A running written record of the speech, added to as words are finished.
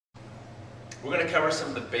We're going to cover some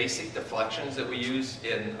of the basic deflections that we use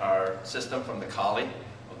in our system from the Kali,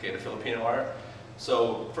 okay, the Filipino art.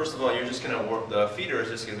 So first of all, you're just going to work, the feeder is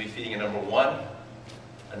just going to be feeding a number 1,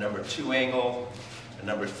 a number 2 angle, a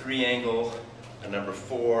number 3 angle, a number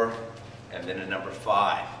 4, and then a number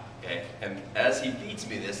 5. Okay? And as he feeds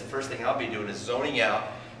me this, the first thing I'll be doing is zoning out,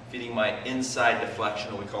 feeding my inside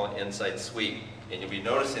deflection, or we call it inside sweep. And you'll be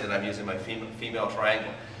noticing that I'm using my female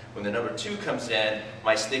triangle. When the number 2 comes in,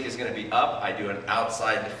 my stick is going to be up. I do an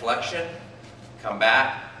outside deflection, come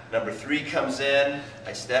back. Number 3 comes in,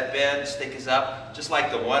 I step in, stick is up, just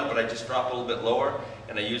like the 1, but I just drop a little bit lower,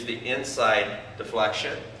 and I use the inside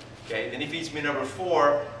deflection. Okay, then he feeds me number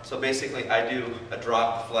 4, so basically I do a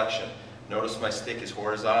drop deflection. Notice my stick is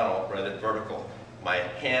horizontal rather than vertical. My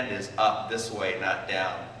hand is up this way, not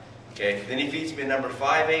down. Okay, then he feeds me a number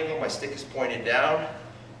 5 angle, my stick is pointed down,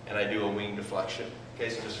 and I do a wing deflection. Okay,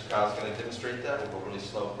 so Mr. Kyle's going to demonstrate that. We'll go really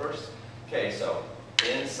slow first. Okay, so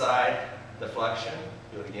inside deflection,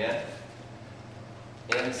 do it again.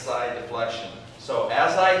 Inside deflection. So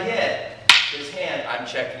as I hit his hand, I'm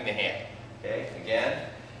checking the hand. Okay, again,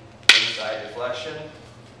 inside deflection,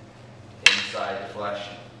 inside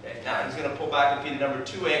deflection. Okay, now he's going to pull back and feed a number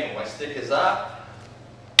 2 angle. My stick is up.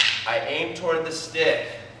 I aim toward the stick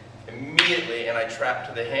immediately, and I trap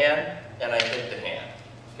to the hand, and I hit the hand.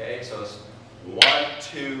 Okay, so it's 1,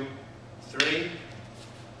 2, 3.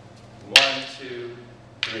 1, 2,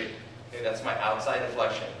 3. Okay, that's my outside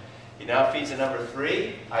deflection. He now feeds a number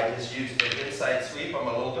 3. I just use the inside sweep. I'm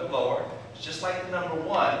a little bit lower. It's just like the number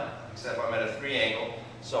 1, except I'm at a 3 angle.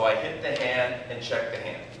 So I hit the hand and check the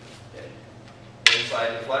hand. Okay.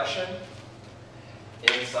 Inside deflection.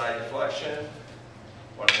 Inside deflection.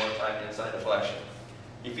 One more time, inside deflection.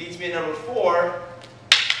 He feeds me a number 4.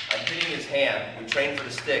 I'm hitting his hand. We train for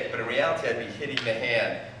the stick, but in reality I'd be hitting the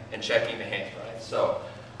hand and checking the hand, right? So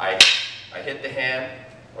I hit the hand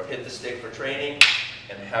or hit the stick for training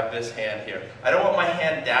and have this hand here. I don't want my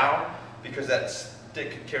hand down because that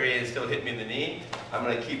stick could carry and still hit me in the knee. I'm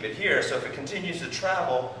going to keep it here, so if it continues to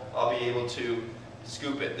travel, I'll be able to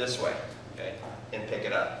scoop it this way, okay, and pick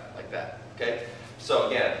it up like that, okay? So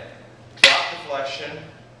again, drop deflection,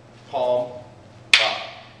 palm up,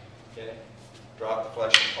 okay? Drop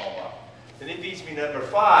deflection, palm up. Then he feeds me number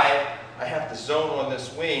 5. I have to zone on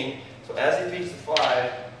this wing. So as he feeds the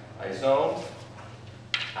 5, I zone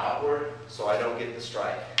outward so I don't get the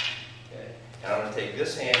strike. Okay? And I'm going to take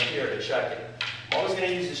this hand here to check it. I'm always going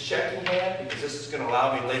to use this checking hand because this is going to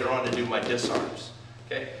allow me later on to do my disarms.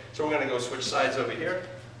 Okay? So we're going to go switch sides over here.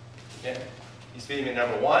 Okay? He's feeding me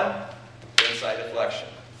number 1, inside deflection.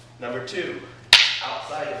 Number 2,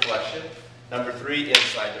 outside deflection. Number 3,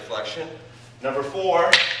 inside deflection. Number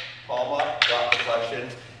 4, palm up, drop deflection,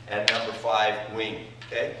 and number 5, wing.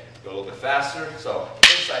 Okay? Go a little bit faster. So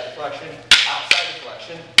inside deflection, outside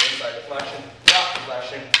deflection, inside deflection, drop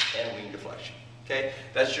deflection, and wing deflection. Okay?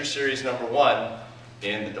 That's your series number 1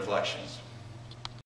 in the deflections.